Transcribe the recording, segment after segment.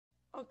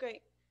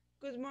Okay,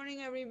 good morning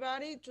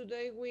everybody.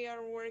 Today we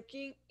are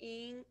working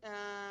in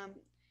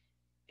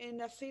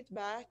a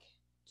feedback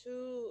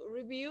to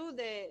review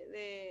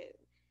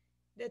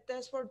the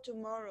test for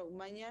tomorrow.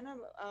 Mañana,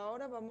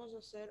 ahora vamos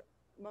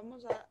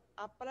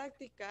a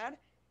practicar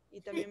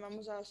y también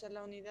vamos a hacer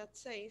la unidad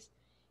 6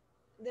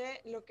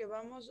 de lo que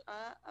vamos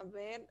a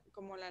ver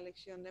como la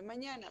lección de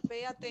mañana.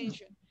 Pay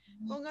attention.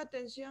 Ponga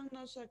atención,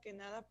 no saque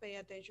nada, pay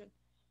attention.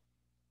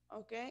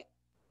 Ok.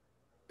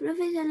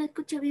 Profe, ya la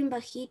escucho bien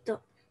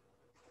bajito.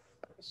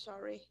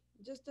 Sorry,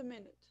 just a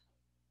minute.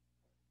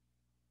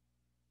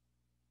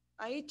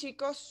 Ahí,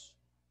 chicos.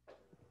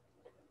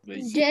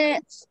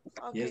 Yes.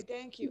 Okay, Yes.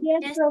 thank you.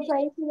 Yes, profe,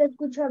 ahí sí la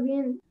escucho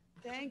bien.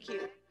 Thank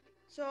you.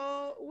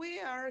 So, we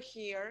are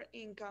here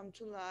in Come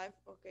to Life.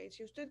 Okay,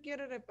 si usted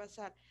quiere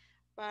repasar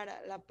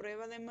para la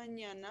prueba de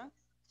mañana.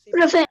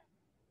 Profe.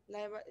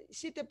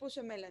 Sí te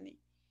puse Melanie.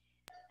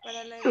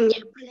 Para la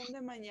evaluación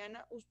de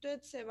mañana,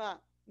 usted se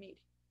va, mire.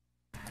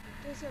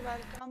 Usted se va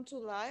al Come to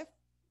Life,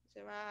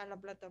 se va a la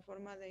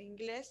plataforma de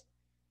inglés,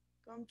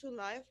 Come to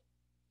Life,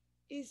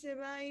 y se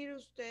va a ir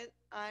usted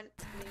al...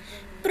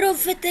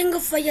 Profe, tengo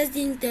fallas de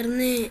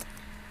internet.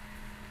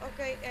 Ok,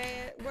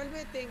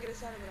 vuélvete a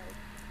ingresar, Bravo.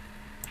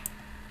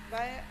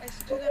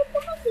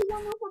 ¿Cómo se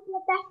llama esa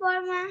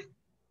plataforma?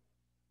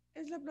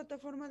 Es la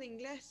plataforma de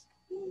inglés.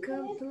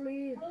 Come to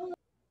Live.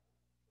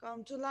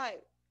 Come to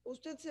Life.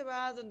 Usted se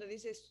va a donde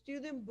dice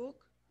Student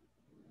Book,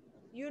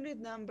 Unit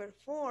number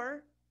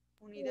 4,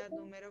 unidad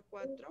número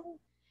 4.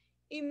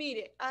 Y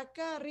mire,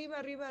 acá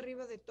arriba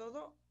de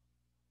todo,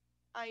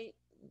 hay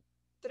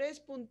 3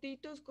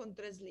 puntitos con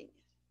 3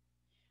 líneas.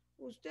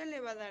 Usted le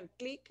va a dar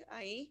clic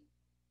ahí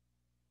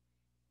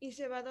y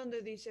se va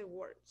donde dice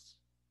Words,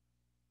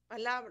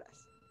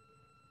 palabras.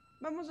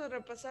 Vamos a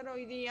repasar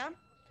hoy día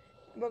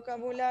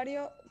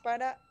vocabulario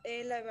para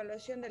la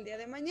evaluación del día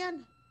de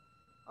mañana.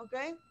 ¿Ok?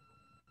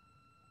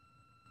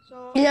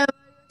 Y la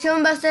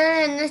evaluación va a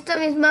ser en esta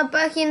misma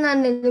página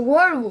del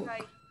Workbook.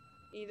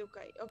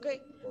 Educay. Ok.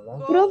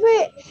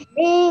 Profe,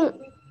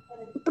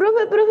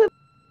 profe,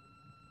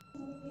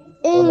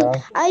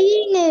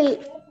 ahí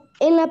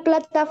en la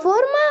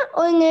plataforma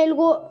o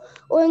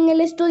en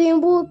el Student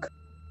Book.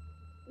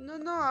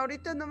 No,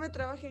 ahorita no me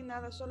trabaje en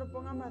nada, solo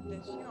póngame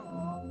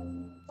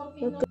atención.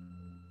 Okay.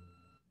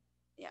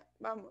 Ya,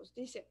 vamos,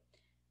 dice,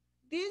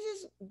 this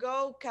is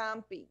go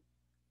camping,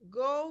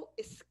 go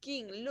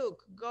skiing,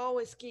 look,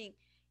 go skiing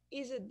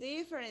is a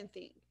different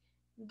thing.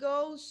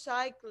 Go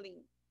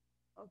cycling,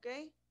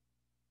 okay?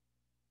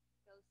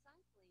 Go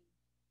cycling.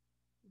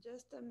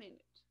 Just a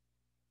minute,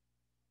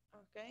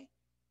 okay?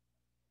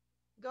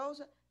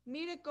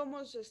 Mire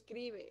cómo se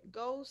escribe,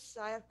 go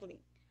cycling.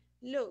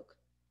 Look,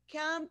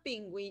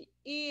 camping with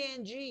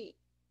ENG,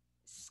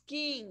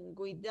 skiing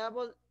with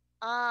double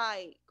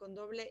I, con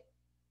doble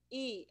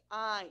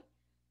I.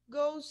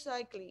 Go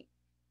cycling,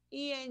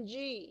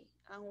 ENG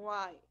and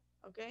Y,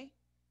 okay?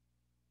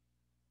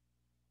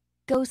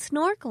 Go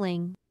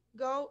snorkeling.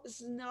 Go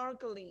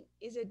snorkeling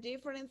is a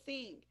different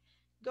thing.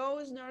 Go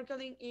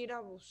snorkeling, ir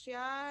a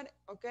bucear,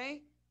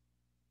 okay?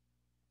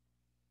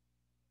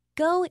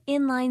 Go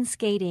inline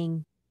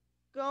skating.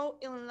 Go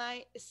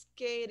inline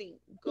skating.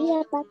 Ir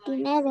a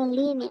patinar en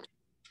línea.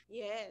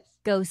 Yes.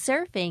 Go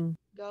surfing.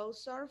 Go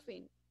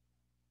surfing.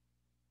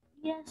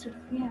 Ir a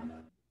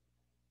surfear.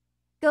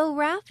 Go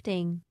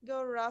rafting.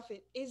 Go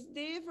rafting. It's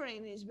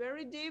different. It's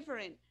very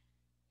different.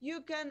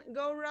 You can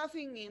go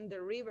rafting in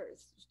the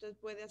rivers. Usted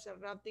puede hacer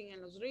rafting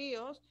en los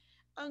ríos.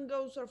 And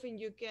go surfing,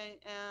 you can,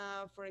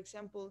 for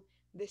example,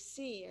 the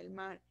sea, el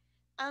mar.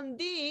 And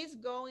this,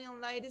 going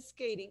light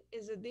skating,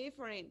 is a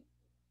different.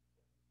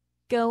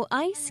 Go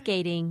ice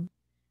skating.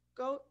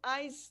 Go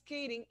ice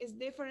skating is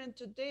different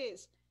to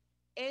this.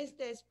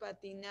 Este es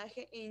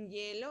patinaje en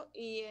hielo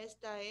y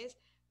esta es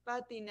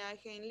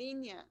patinaje en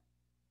línea.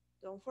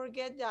 Don't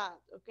forget that,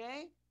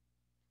 okay?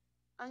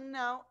 And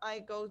now I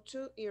go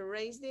to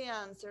erase the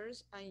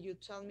answers and you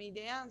tell me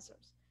the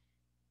answers.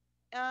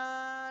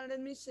 Let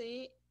me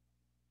see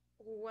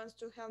who wants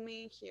to help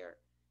me here.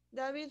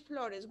 David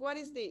Flores, what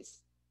is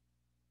this?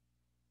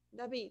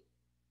 David.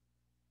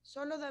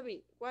 Solo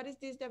David. What is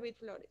this, David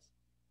Flores?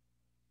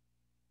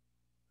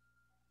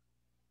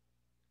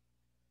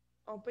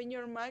 Open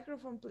your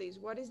microphone, please.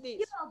 What is this?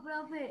 Yo,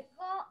 profe.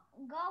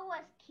 Go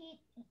ski.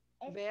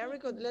 Very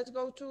good. Let's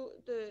go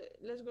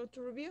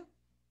to review.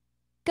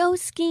 Go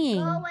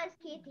skiing. Go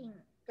skating.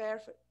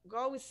 Perfect.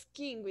 Go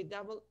skiing with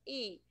double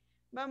E.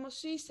 Vamos,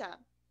 Sisa.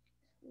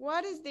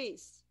 What is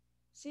this?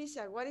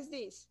 Sisa, what is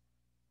this?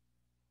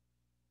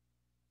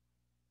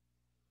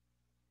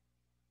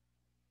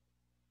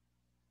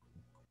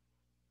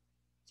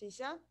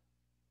 Sisa?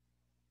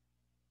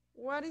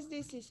 What is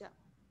this, Sisa?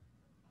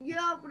 Yo,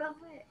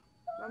 profe.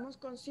 Vamos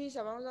con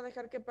Sisa, vamos a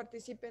dejar que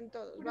participen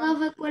todos.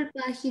 Profe, ¿cuál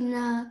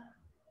página?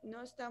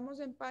 No estamos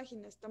en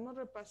página, estamos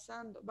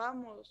repasando.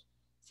 Vamos,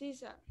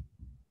 Sisa.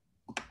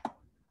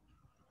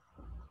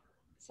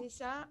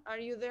 Sisa,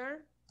 are you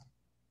there?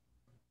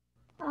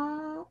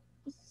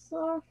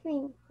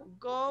 Surfing.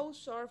 Go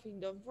surfing,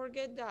 don't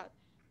forget that.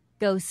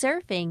 Go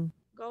surfing.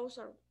 Go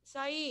surf.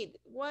 Said,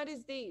 what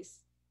is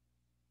this?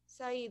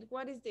 Said,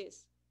 what is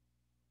this?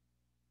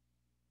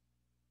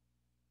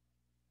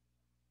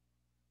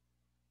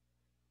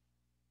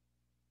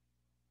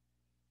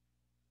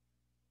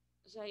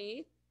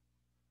 Said?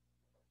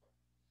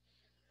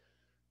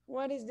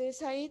 What is this,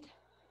 Said?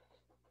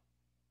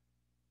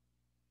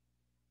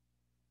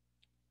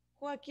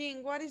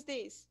 Joaquin, what is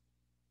this?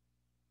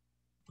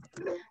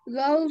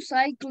 Go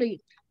cycling.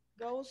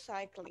 Go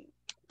cycling.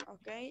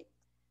 Okay.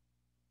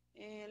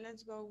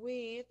 Let's go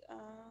with,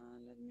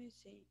 let me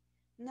see.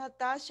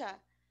 Natasha.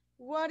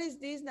 What is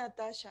this,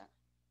 Natasha?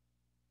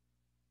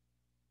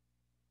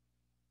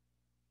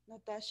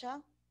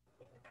 Natasha?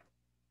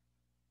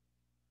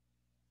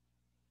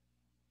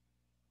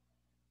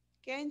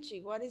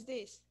 Kenchi, what is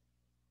this?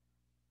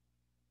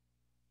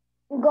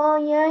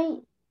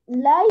 Going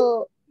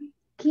like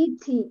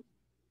Kitty.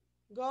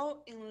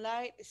 Go in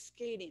light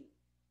skating.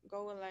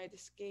 Go in light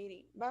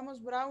skating. Vamos,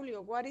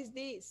 Braulio, what is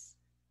this?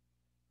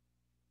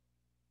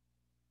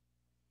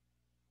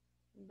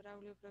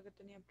 Braulio creo que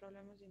tenía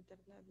problemas de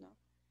internet, ¿no?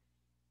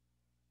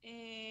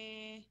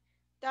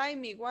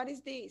 Timmy, what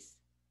is this?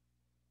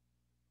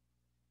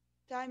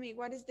 Timmy,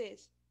 what is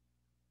this?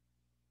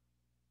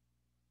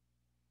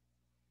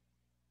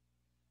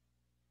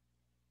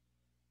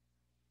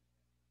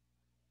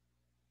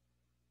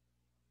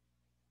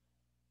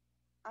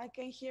 I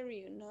can hear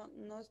you. No,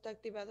 no está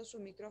activado su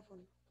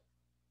micrófono.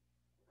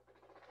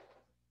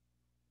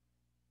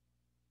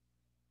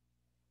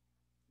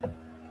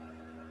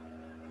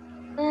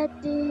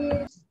 That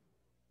is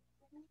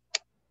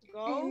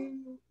Go.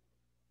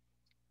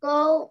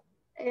 go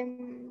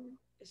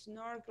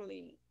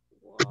Snorkeling.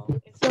 Wow.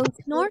 Go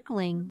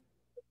snorkeling.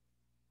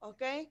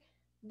 Ok.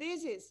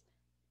 This is.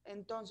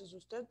 Entonces,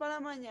 usted para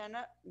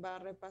mañana va a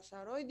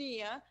repasar hoy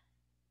día,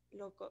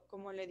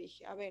 como le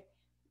dije. A ver,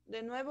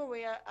 de nuevo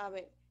voy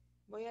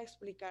a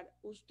explicar.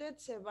 Usted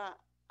se va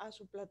a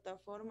su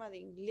plataforma de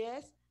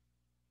inglés,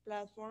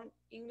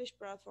 English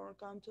Platform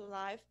Come to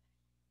Life,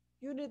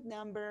 Unit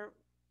number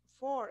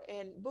 4,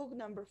 el book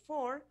number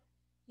 4,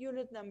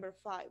 Unit number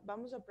 5.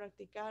 Vamos a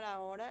practicar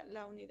ahora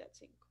la unidad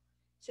 5.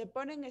 Se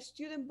ponen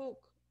Student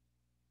Book.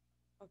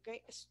 Ok,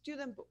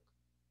 Student Book.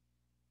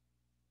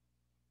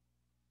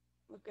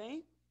 Ok.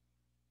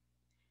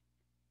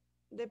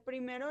 De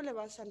primero le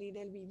va a salir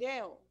el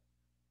video.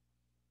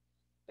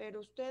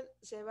 Pero usted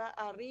se va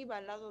arriba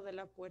al lado de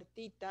la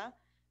puertita.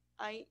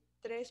 Hay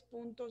 3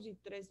 puntos y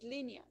 3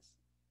 líneas.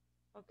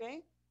 ¿Ok?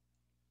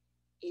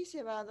 Y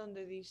se va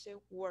donde dice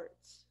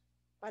words.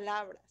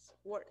 Palabras,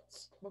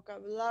 words,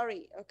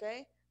 vocabulary,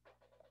 ¿ok?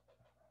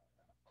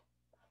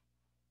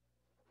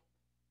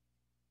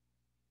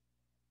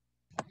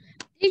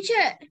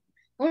 Teacher,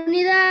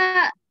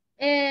 unidad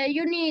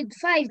unit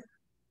 5.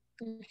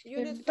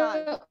 Unit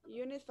 5.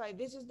 Unit 5.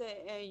 This is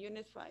the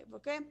unit 5,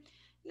 okay?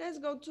 Let's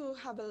go to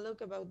have a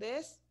look about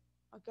this,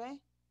 okay?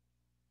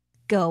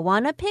 Go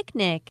on a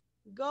picnic.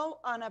 Go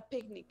on a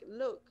picnic.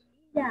 Look.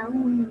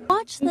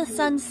 Watch the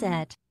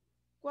sunset.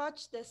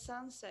 Watch the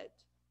sunset.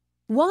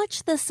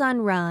 Watch the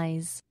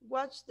sunrise.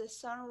 Watch the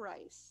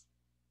sunrise.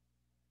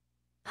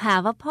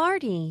 Have a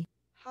party.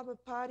 Have a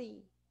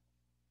party.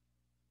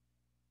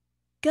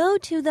 Go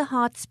to the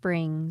hot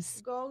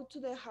springs. Go to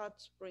the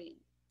hot spring.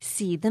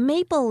 See the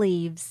maple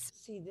leaves.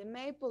 See the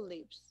maple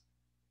leaves.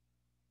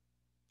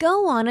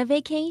 Go on a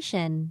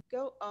vacation.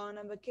 Go on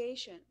a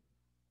vacation.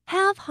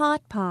 Have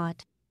hot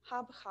pot.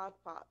 Have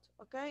hot pot.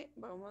 Ok,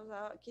 vamos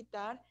a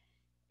quitar.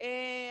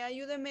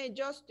 Ayúdeme,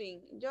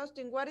 Justin.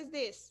 Justin, what is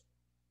this?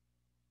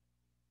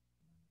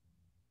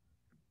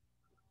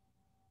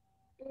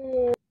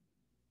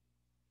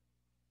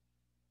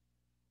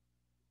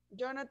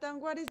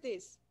 Jonathan, what is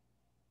this?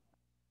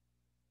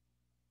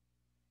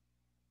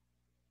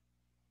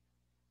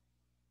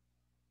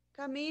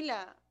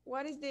 Camila,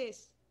 what is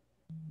this?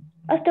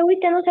 Hasta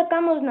ahorita no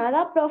sacamos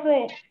nada,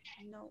 profe.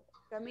 No.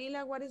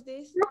 Camila, what is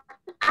this?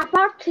 A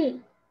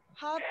party.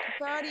 Hot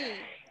party.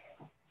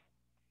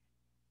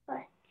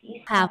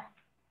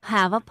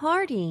 Have a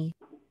party.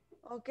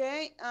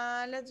 Okay,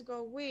 let's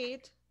go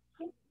with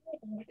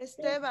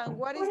Esteban.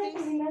 What is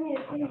this?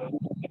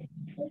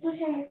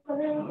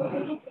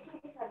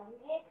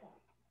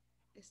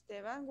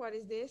 Esteban, what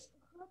is this?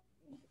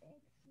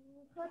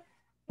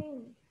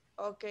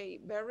 Okay,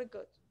 very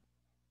good.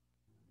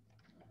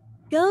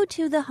 Go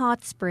to the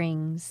hot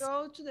springs.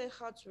 Go to the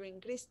hot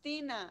spring.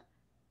 Cristina,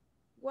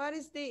 what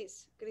is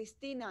this?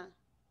 Cristina.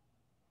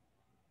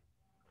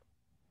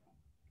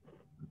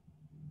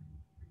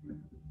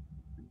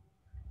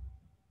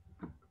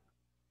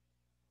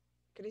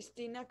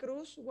 Cristina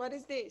Cruz, what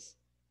is this?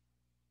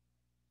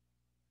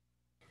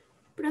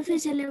 Profe,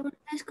 se le vuelve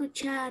a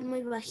escuchar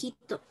muy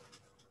bajito.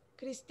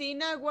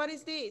 Cristina, what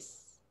is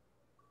this?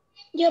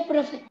 Yo,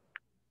 profe.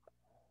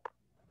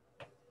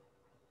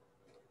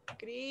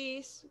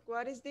 Chris,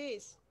 what is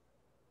this?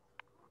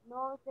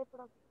 No sé,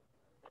 profe.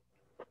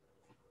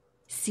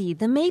 See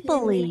the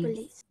maple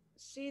leaves.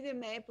 See the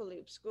maple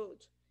leaves,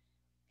 good.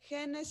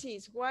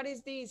 Genesis, what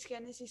is this?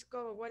 Genesis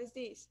cover, what is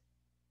this?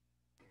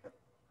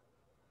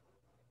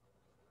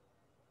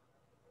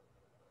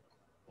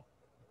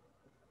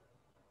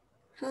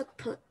 Hot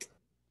pot.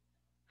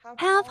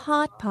 Have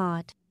hot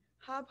pot.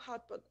 Have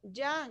hot pot.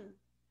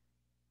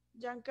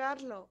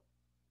 Giancarlo.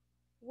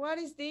 What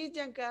is this,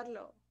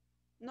 Giancarlo?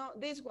 No,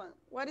 this one.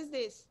 What is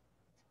this?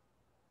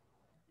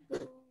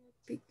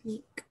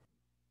 Picnic.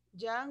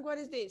 Jan, what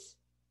is this?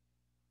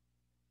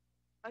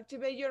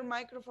 Activate your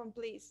microphone,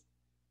 please.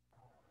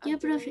 Yeah,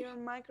 Activate profe. your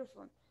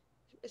microphone.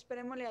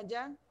 Esperémosle a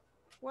Jan.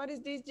 What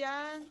is this,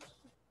 Jan?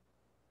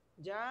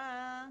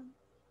 Jan.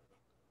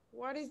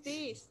 What is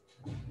this?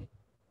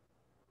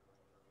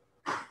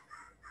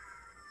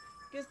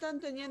 ¿Qué están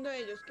teniendo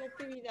ellos? ¿Qué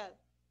actividad?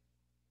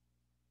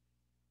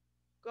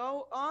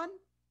 Go on.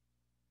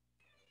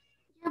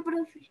 Yeah,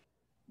 profe.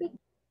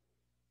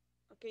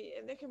 Ok,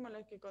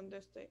 déjémosle que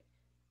conteste.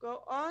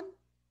 Go on.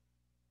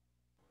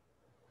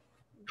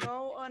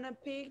 Go on a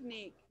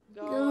picnic.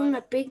 Go on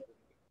a picnic.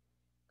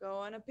 Go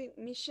on a picnic.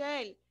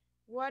 Michelle,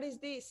 what is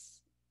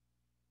this?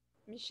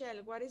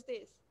 Michelle, what is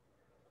this?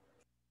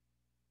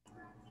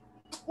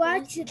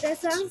 Watch the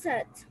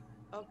sunset.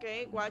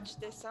 Okay, watch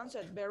the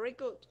sunset. Very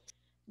good.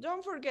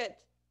 Don't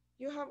forget,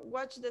 you have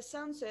watched the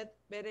sunset,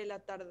 ver el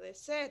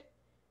atardecer.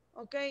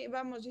 Okay,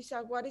 vamos,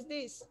 Isaac, what is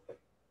this?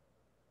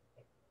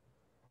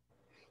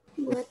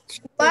 Watch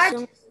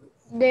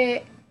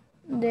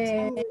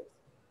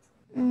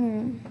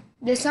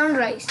The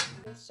sunrise.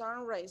 The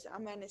sunrise,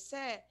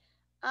 amanecer.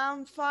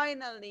 And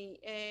finally,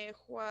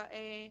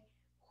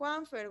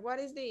 Juanfer, what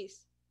is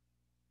this?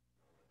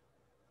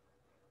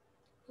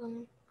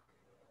 Una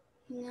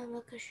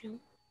vacation.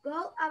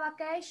 Go a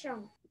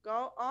vacation.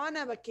 Go on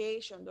a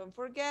vacation, don't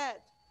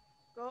forget.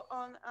 Go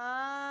on.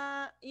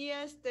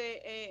 Y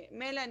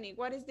Melanie,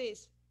 what is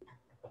this?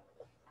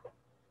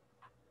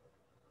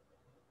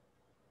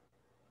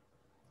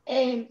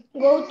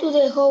 Go to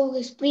the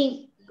hot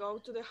spring. Go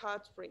to the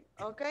hot spring,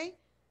 okay?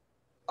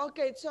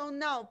 Okay, so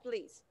now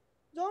please,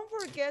 don't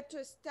forget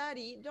to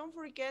study, don't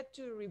forget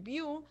to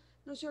review.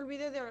 No se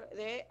olvide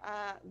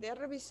de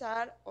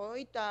revisar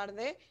hoy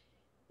tarde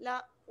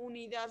la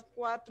unidad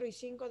 4 y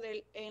 5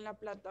 en la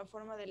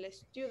plataforma del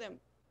Student.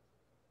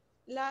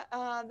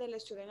 Del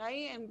Student.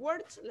 Ahí en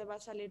Words le va a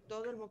salir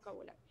todo el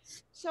vocabulario.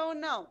 So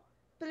now,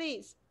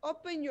 please,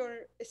 open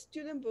your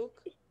student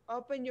book.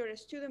 Open your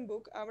student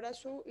book. Abra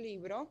su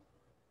libro.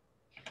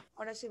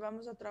 Ahora sí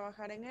vamos a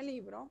trabajar en el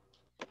libro.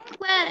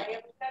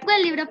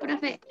 ¿Cuál libro,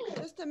 profe?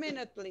 Just a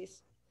minute,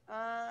 please.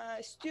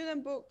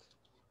 Student book.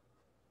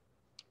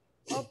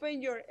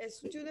 Open your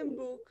student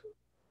book.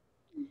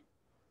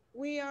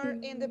 We are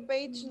in the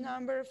page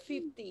number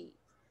 50.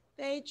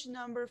 Page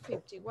number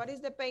 50. What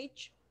is the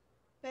page?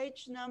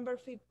 Page number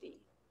 50.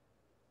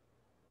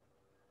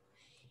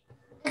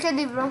 Ese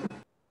libro.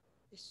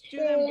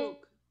 Student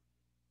book.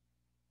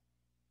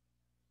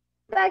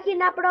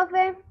 Página,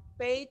 profe.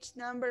 Page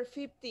number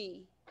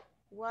 50.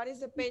 What is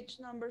the page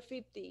number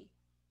 50?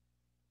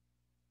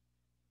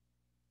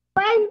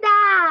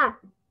 Cuenta.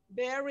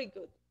 Very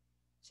good.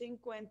 50.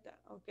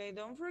 Okay,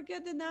 don't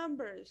forget the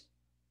numbers.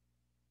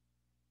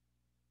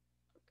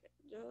 Okay,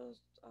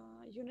 just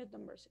unit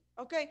numbers.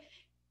 Okay,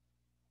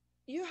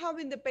 you have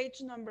in the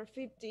page number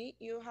 50,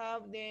 you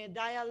have the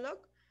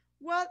dialogue.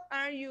 What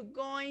are you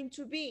going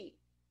to be?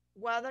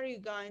 What are you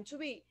going to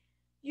be?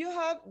 You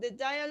have the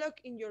dialogue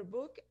in your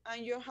book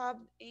and you have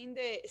in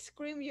the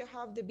screen, you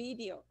have the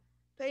video.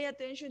 Pay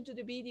attention to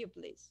the video,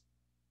 please.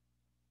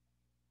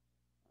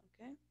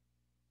 Okay.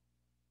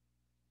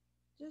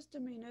 Just a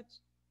minute.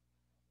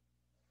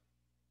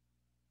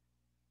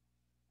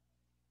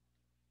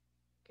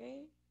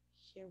 Okay,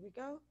 here we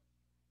go.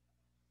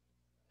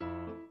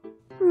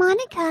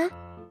 Monica,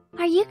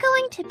 are you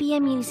going to be a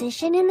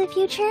musician in the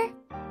future?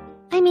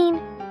 I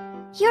mean,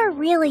 you're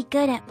really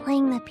good at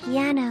playing the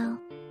piano.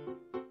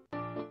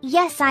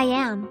 Yes, I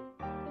am.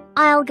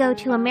 I'll go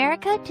to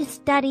America to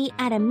study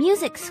at a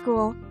music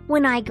school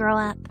when I grow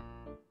up.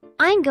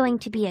 I'm going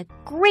to be a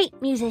great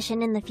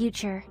musician in the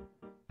future.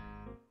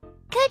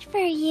 Good for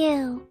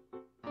you.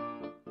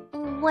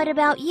 What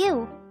about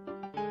you?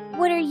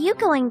 What are you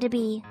going to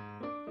be?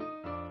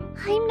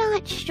 I'm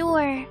not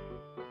sure.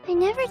 I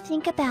never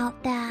think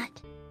about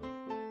that.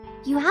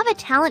 You have a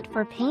talent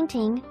for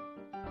painting.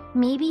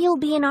 Maybe you'll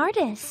be an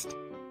artist.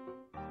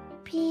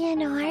 Be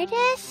an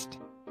artist?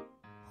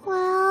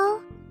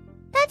 Well,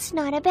 that's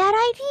not a bad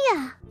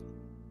idea.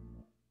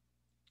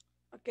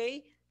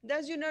 Okay,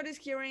 does you notice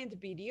here in the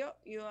video,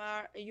 you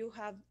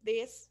have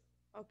this,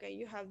 okay,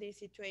 you have these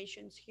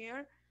situations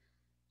here.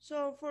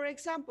 So, for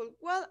example,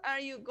 what are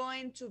you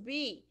going to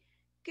be?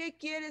 ¿Qué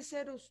quiere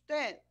ser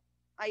usted?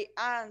 I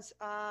ask,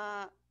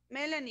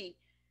 Melanie,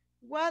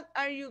 what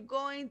are you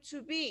going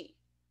to be?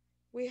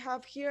 We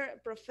have here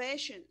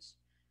professions.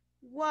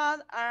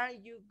 What are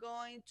you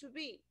going to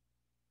be?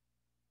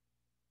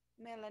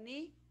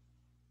 Melanie,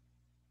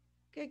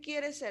 ¿qué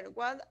quiere ser?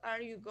 What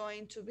are you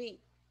going to be?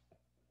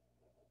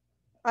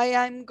 I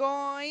am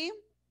going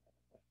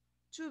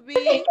to be...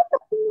 Ese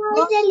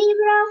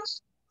libro.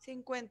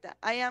 50.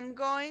 I am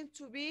going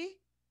to be...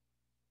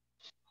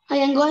 I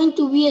am going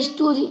to be a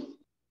student.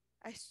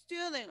 A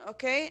student,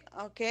 okay?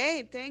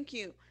 Okay, thank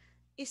you.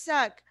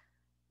 Isaac,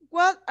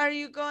 what are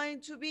you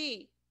going to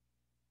be?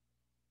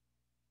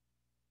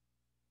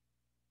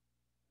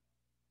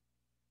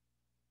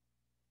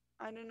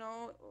 I don't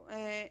know,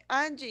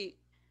 Angie,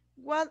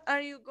 what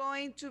are you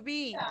going to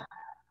be?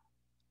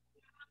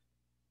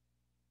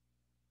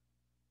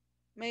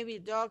 Maybe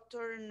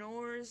doctor,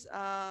 nurse,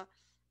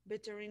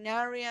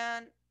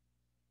 veterinarian.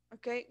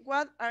 Okay,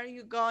 what are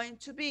you going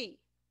to be?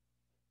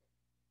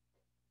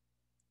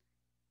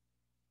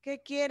 ¿Qué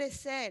quieres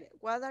ser?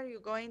 What are you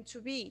going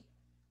to be?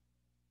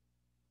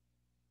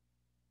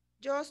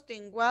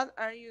 Justin, what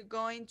are you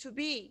going to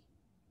be?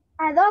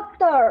 A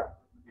doctor.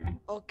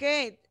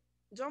 Okay,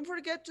 don't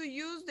forget to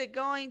use the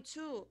going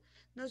to.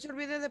 No se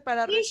olvide de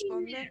para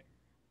responder.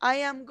 I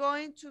am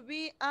going to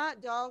be a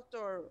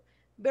doctor.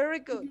 Very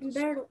good.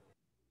 Bombero.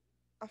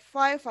 A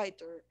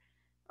firefighter.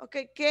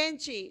 Okay,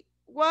 Kenchi,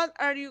 what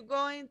are you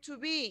going to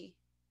be?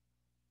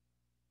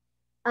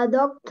 A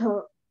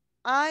doctor.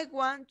 I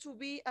want to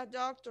be a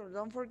doctor.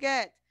 Don't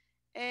forget.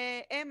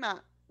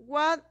 Emma,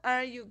 what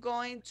are you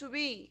going to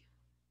be?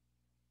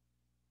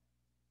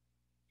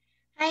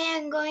 I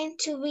am going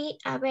to be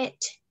a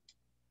vet.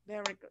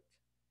 Very good.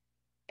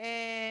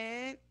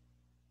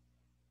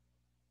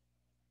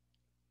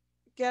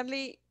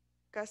 Kelly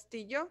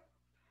Castillo,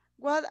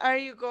 what are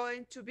you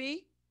going to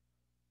be?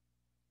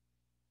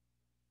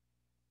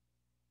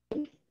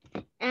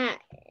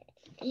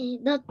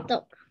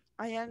 Doctor.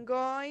 I am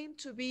going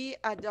to be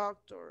a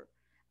doctor.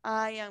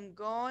 I am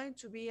going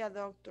to be a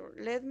doctor.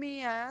 Let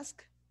me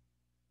ask.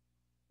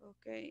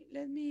 Okay,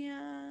 let me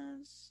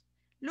ask.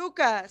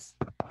 Lucas,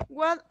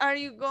 what are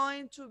you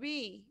going to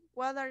be?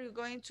 What are you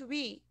going to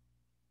be?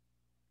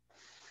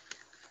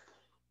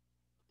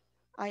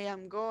 I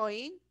am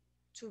going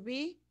to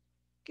be.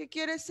 ¿Qué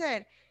quiere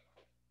ser?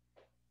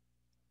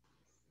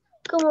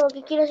 Como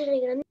que quiero ser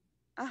grande.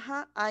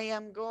 Ajá, I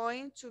am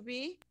going to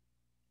be.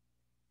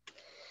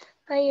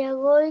 I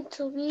am going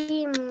to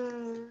be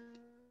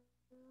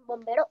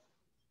bombero.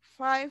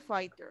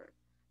 Firefighter.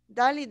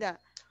 Dalida,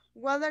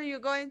 what are you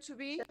going to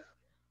be?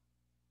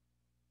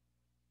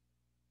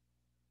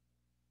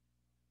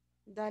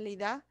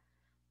 Dalida,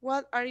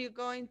 what are you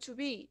going to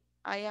be?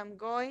 I am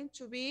going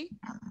to be.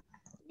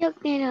 Yo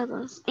quiero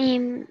dos.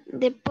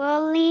 The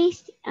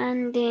police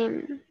and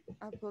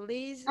A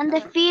police,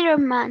 the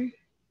fireman.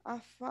 a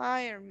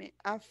fireman,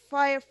 a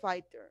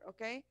firefighter,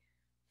 okay?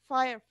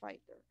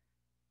 Firefighter.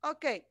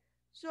 Okay,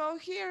 so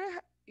here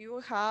you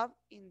have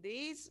in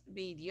this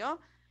video,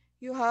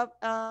 you have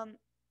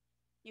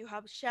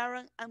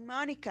Sharon and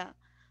Monica.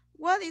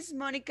 What is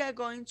Monica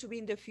going to be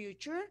in the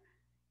future?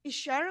 Is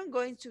Sharon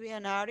going to be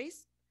an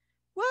artist?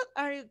 What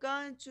are you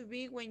going to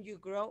be when you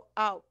grow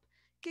up?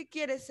 ¿Qué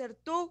quieres ser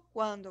tú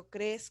cuando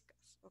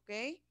crezcas?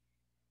 Okay?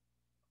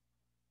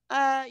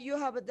 You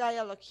have a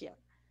dialogue here.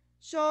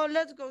 So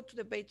let's go to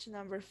the page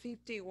number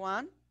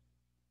 51.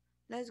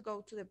 Let's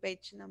go to the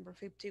page number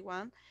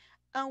 51.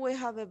 And we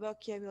have a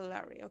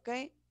vocabulary,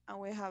 okay? And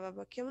we have a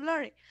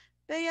vocabulary.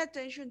 Pay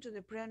attention to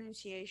the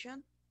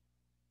pronunciation,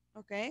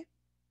 okay?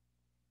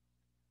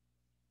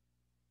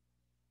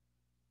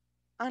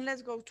 And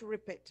let's go to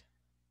repeat.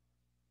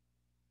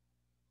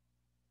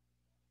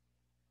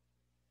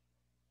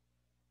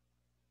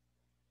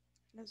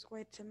 Let's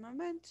wait a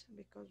moment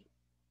because,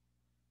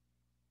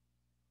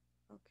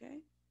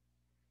 okay,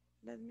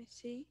 let me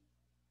see.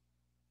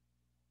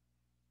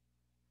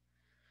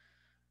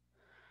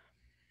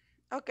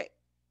 Okay,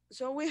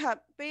 so we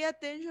have pay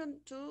attention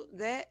to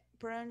the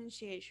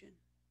pronunciation.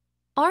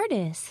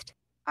 Artist.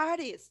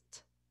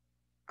 Artist,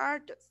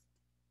 artist,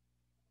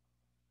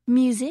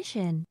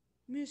 Musician.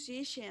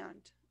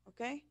 musician,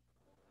 okay?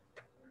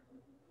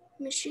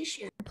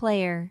 Musician.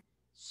 Player.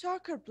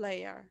 Soccer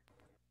player.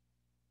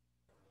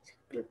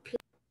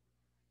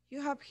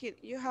 You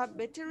have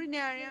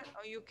veterinarian,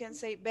 or you can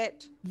say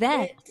vet.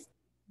 Vet.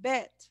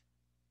 Vet.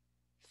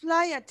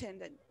 Flight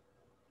attendant.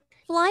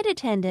 Flight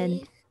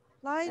attendant.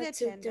 Flight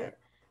attendant.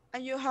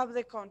 And you have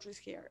the countries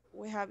here.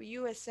 We have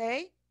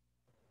USA.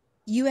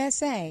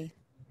 USA.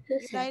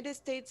 United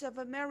States of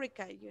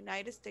America.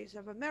 United States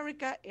of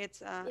America.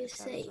 It's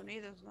Estados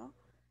Unidos, no?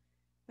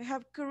 We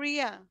have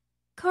Korea.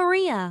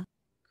 Korea.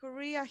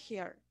 Korea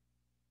here.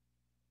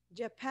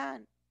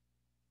 Japan.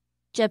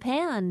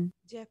 Japan.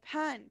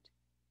 Japan.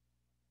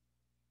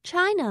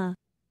 China.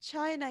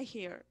 China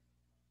here.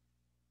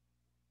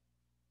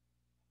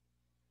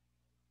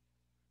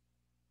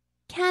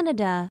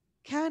 Canada.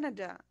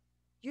 Canada.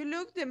 You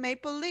look the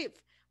maple leaf.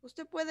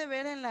 Usted puede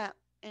ver en la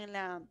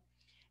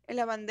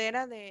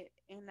bandera de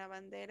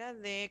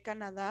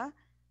Canadá,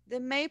 the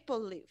maple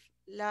leaf,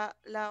 la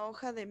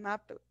hoja de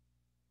maple.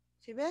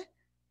 ¿Sí ve?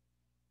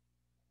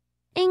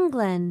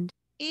 England.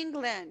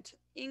 England.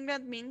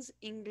 England means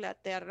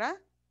Inglaterra.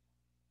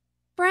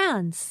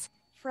 France.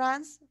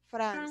 France,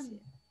 Francia.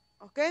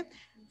 Okay?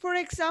 For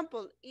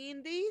example,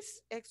 in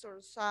this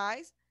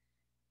exercise,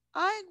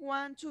 I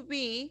want to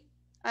be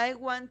a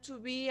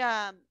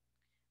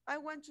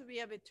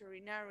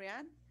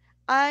veterinarian.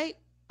 I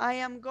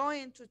am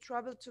going to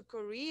travel to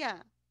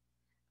Korea.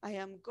 I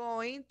am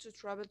going to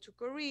travel to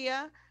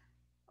Korea.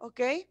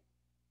 Okay?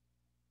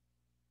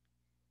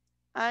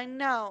 And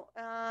now,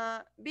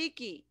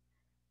 Vicky,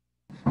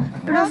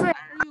 what are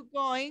you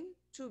going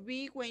to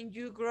be when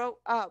you grow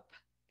up?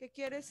 ¿Qué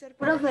quieres ser?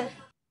 Profe.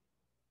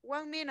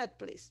 1 minute,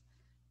 please.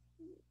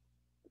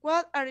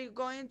 What are you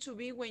going to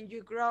be when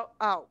you grow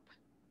up?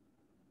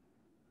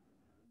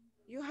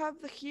 You have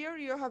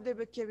you have the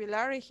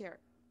vocabulary here.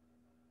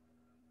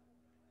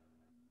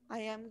 I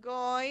am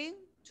going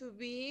to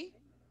be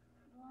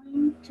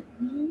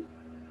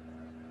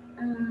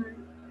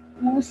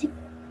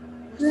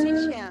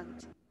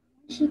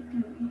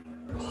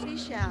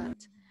musician.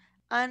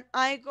 And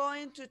I'm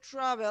going to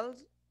travel.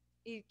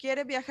 ¿Y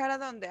quiere viajar a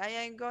dónde? I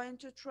am going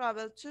to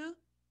travel to.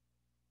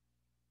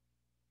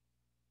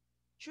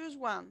 Choose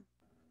one.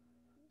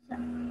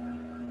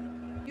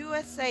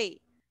 USA.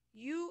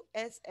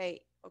 USA.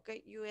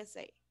 Okay,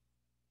 USA.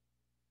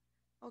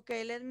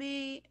 Okay, let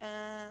me.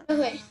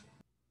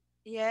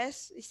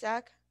 Yes,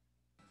 Isaac.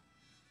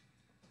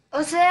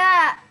 O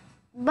sea,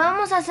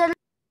 vamos a hacer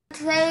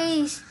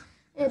 6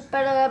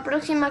 para la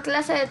próxima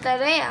clase de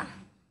tarea.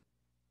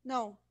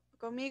 No,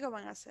 conmigo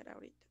van a hacer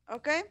ahorita.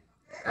 Okay.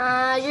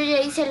 Yo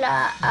ya hice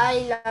la A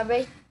y la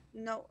B.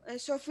 No,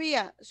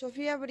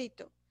 Sofía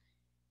Brito.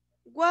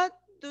 What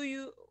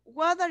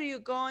are you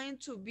going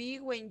to be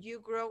when you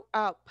grow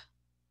up?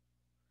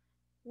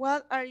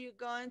 What are you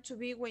going to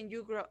be when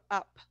you grow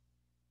up?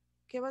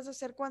 ¿Qué vas a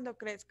hacer cuando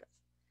crezcas?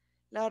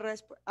 La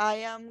respuesta, I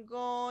am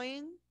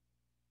going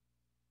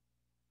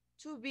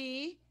to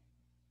be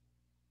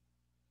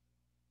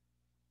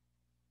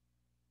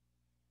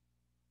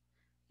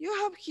you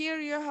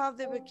have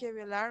the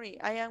vocabulary.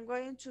 I am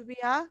going to be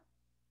a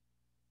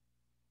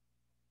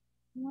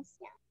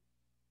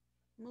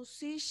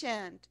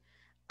musician.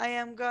 I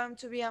am going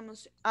to be a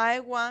musician. I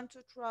want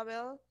to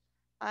travel.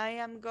 I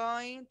am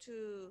going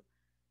to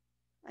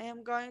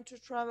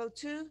travel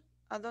to.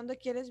 ¿A dónde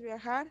quieres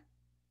viajar?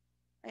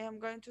 I am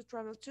going to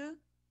travel to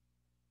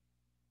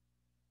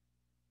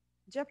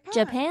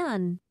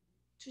Japan.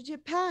 To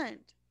Japan.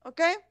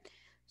 Okay?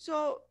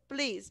 So,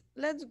 please,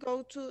 let's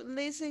go to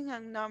listen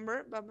and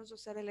number. Vamos a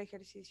hacer el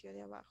ejercicio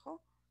de abajo.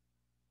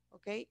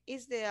 Okay?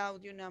 Is the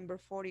audio number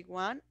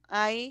 41.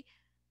 I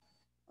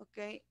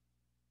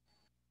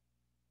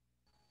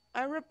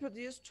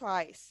reproduce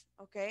twice.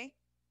 Okay?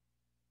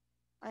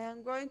 I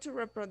am going to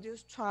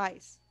reproduce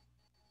twice.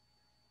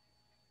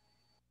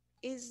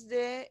 Is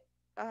the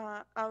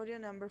audio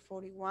number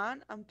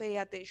 41 and pay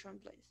attention,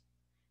 please.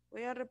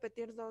 Voy a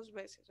repetir 2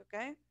 veces,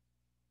 ¿ok?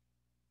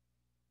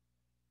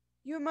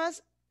 You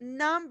must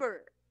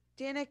number.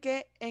 Tiene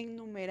que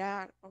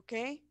enumerar,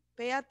 ¿ok?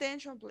 Pay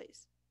attention,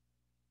 please.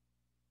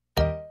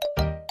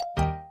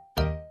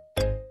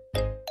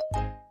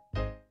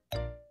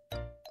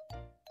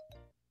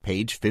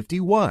 Page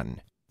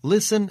 51.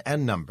 Listen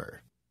and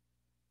number.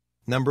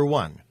 Number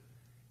 1.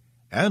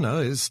 Anna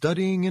is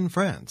studying in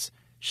France.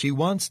 She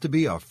wants to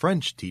be a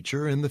French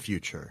teacher in the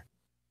future.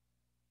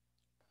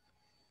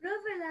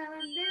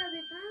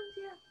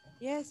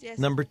 Yes.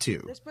 Number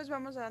 2. Después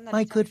vamos a analizar.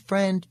 My good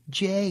friend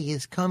Jay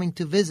is coming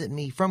to visit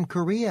me from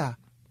Korea.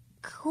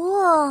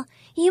 Cool.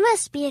 You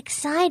must be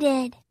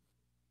excited.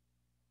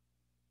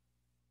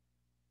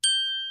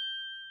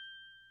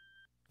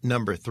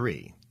 Number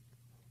 3.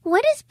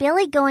 What is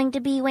Billy going to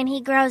be when he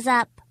grows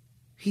up?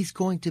 He's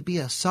going to be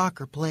a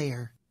soccer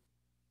player.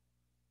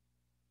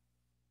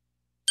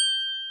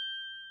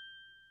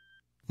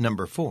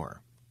 Number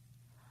 4.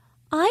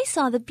 I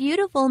saw the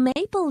beautiful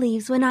maple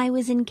leaves when I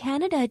was in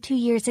Canada 2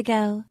 years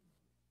ago.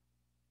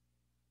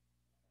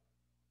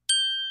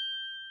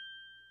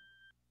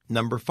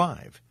 Number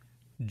 5.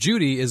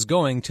 Judy is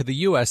going to the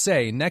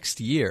USA next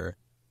year.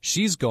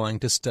 She's going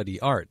to study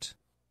art.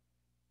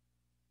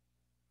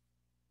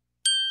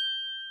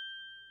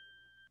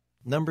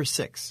 Number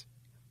 6.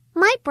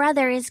 My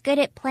brother is good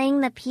at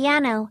playing the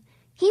piano.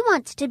 He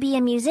wants to be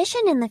a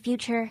musician in the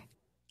future.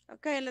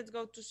 Okay, let's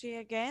go to see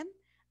again.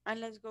 And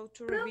let's go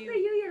to review.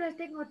 Profe, yo ya las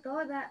tengo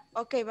todas.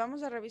 Ok,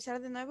 vamos a revisar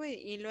de nuevo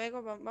y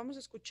luego vamos a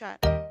escuchar.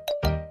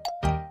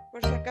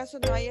 Por si acaso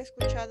no haya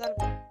escuchado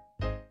algo.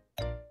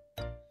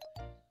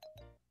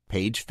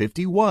 Page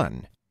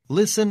 51.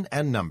 Listen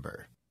and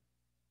number.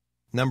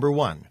 Number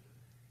 1.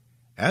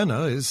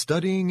 Anna is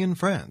studying in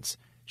France.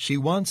 She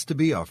wants to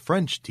be a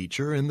French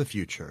teacher in the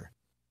future.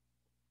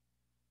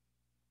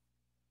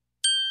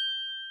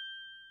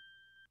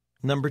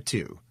 Number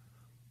 2.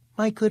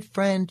 My good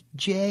friend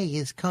Jay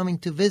is coming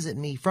to visit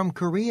me from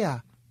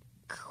Korea.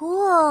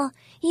 Cool.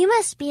 You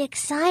must be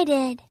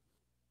excited.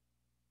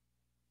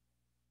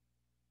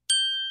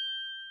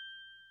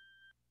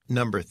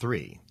 Number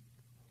 3.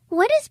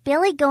 What is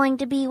Billy going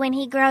to be when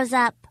he grows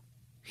up?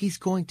 He's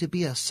going to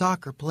be a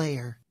soccer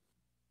player.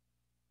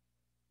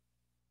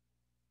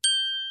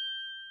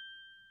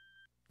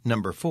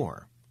 Number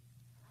 4.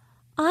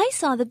 I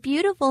saw the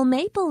beautiful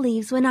maple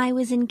leaves when I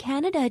was in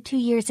Canada 2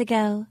 years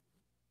ago.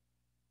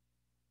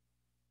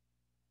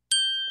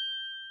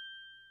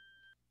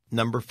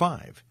 Number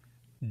 5.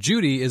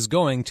 Judy is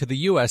going to the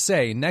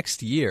USA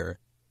next year.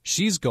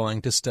 She's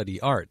going to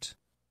study art.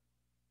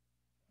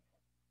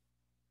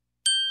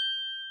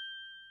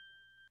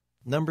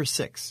 Number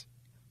 6.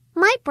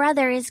 My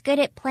brother is good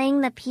at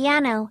playing the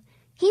piano.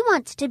 He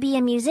wants to be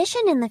a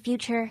musician in the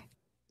future.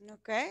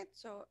 Okay,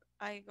 so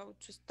I go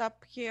to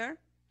stop here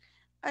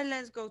and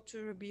let's go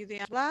to review the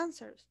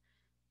answers.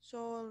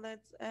 So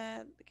let's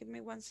give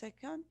me 1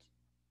 second.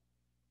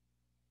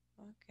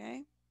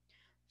 Okay.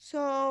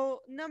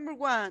 So number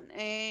one,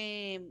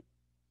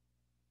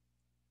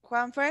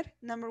 Juanfer,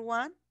 number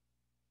one.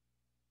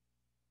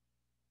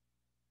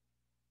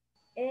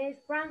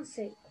 France.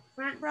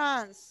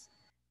 France.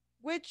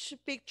 Which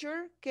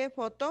picture? ¿Qué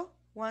foto?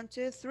 1,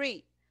 2,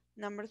 3.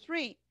 Number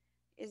 3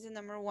 is the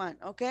number 1,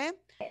 okay?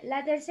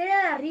 La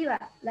tercera de arriba.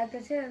 La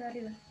tercera de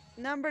arriba.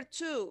 Number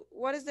 2.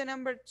 What is the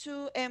number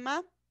 2,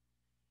 Emma?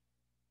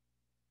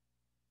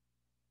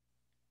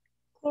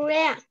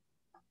 Korea.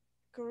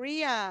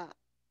 Korea.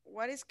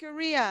 What is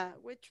Korea?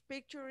 Which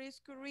picture is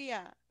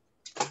Korea?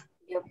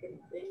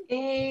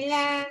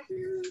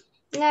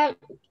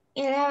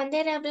 La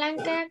bandera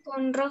blanca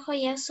con rojo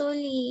y azul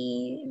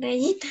y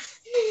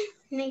rayitas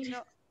negras.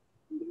 No.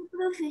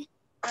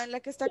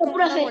 La que está con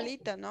una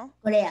bolita, ¿no?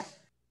 Corea.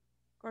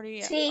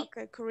 Korea. Sí.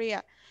 Okay,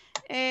 Korea.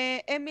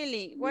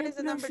 Emily, what is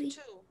the number 2?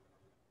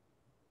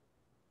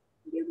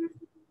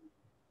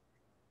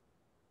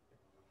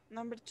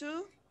 Number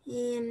 2?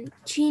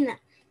 China.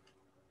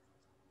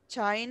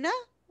 China?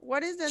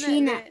 What is the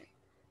China.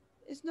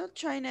 It's not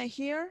China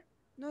here.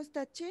 No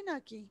está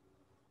China aquí.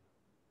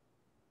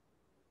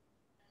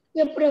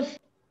 Yo, profe.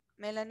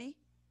 Melanie?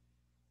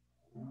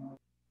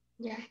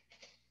 Ya.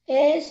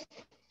 Es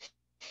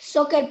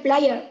soccer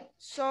player.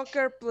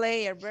 Soccer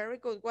player. Very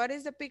good. What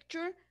is the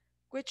picture?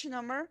 Which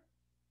number?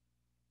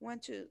 1,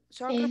 2.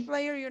 Soccer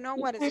player, you know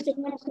what is it?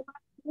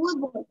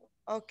 Fútbol.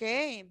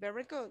 Okay,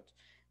 very good.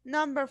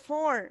 Number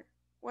 4.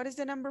 What is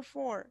the number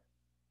 4?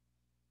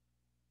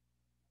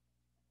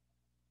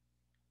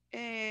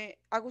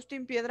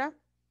 Agustín Piedra.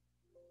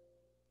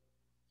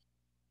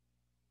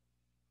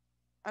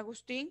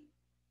 Agustín.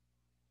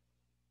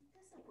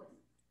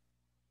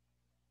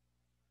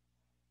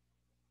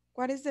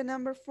 What is the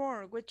number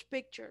 4? Which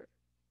picture?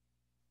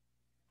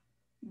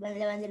 La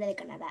bandera de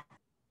Canadá.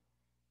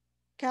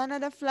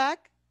 Canada flag.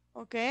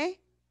 Okay.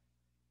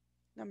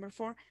 Number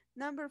 4.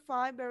 Number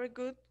 5, very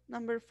good.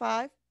 Number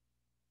 5.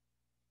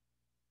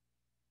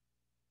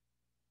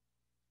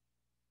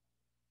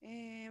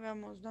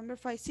 Vamos, number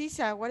 5.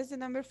 Sisa, what is the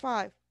number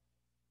 5?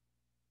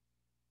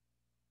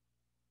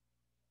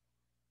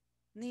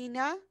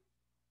 Nina?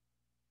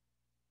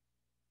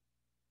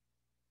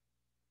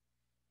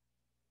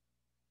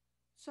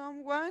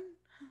 Someone?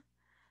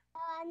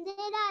 La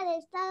bandera de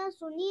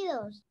Estados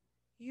Unidos.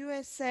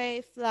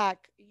 USA flag.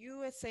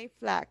 USA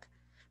flag.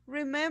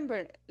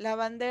 Remember, la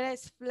bandera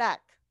es flag.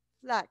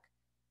 Flag.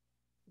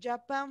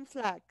 Japan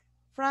flag.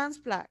 France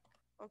flag.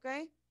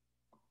 Okay?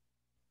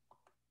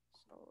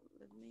 So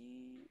let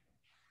me.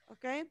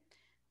 Okay.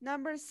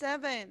 Number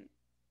 7.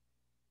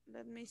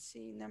 Let me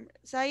see.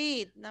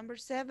 Said, number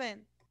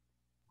 7.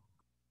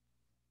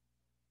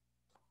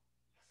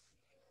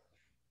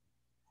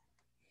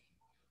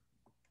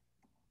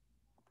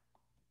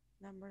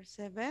 Number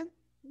 7.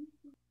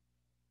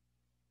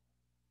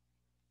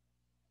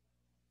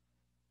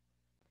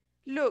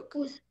 Look.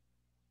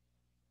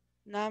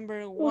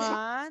 Number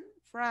 1,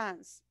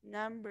 France.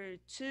 Number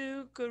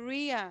 2,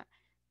 Korea.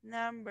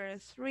 Number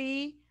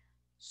 3,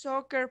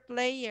 soccer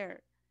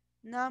player.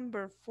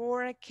 Number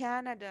 4,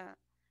 Canada.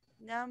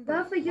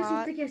 Number 5. Yo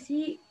siento que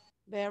sí.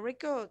 Very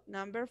good.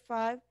 Number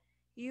 5,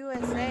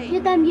 USA.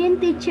 Yo también,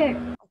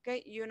 teacher.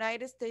 Okay,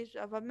 United States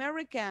of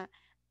America.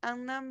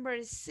 And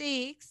number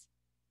 6,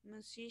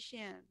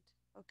 musician.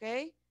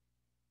 Okay.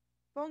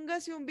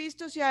 Póngase un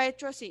visto si ha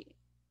hecho así.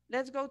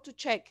 Let's go to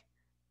check.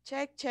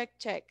 Check, check,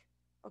 check.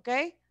 ¿Ok?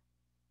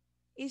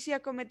 Y si ha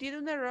cometido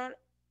un error,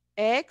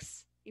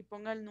 X y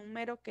ponga el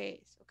número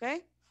que es.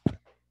 ¿Ok?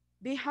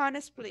 Be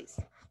honest,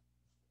 please.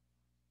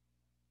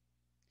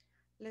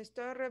 Le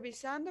estoy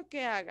revisando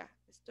que haga.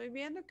 Estoy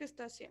viendo qué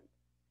está haciendo.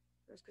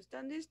 Los que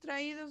están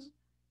distraídos.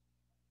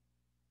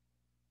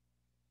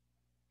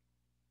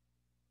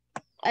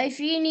 I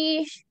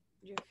finish.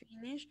 You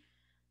finish.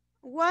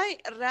 Why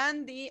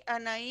Randy,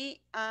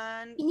 Anaí,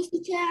 and Finish,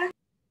 teacher.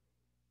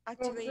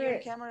 activate your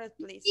camera,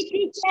 please.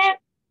 Teacher.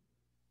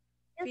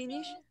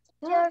 Finish.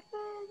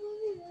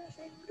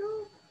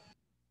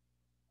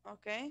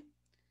 Okay.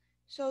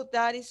 So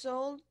that is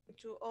all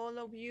to all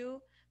of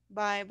you.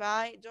 Bye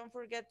bye. Don't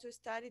forget to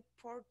study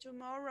for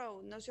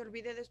tomorrow. No se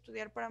olvide de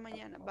estudiar para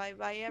mañana. Bye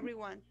bye,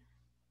 everyone.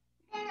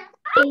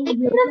 Profe,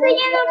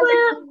 ya no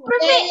puedo.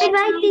 Profe,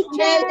 bye,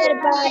 teacher.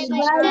 Bye,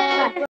 bye.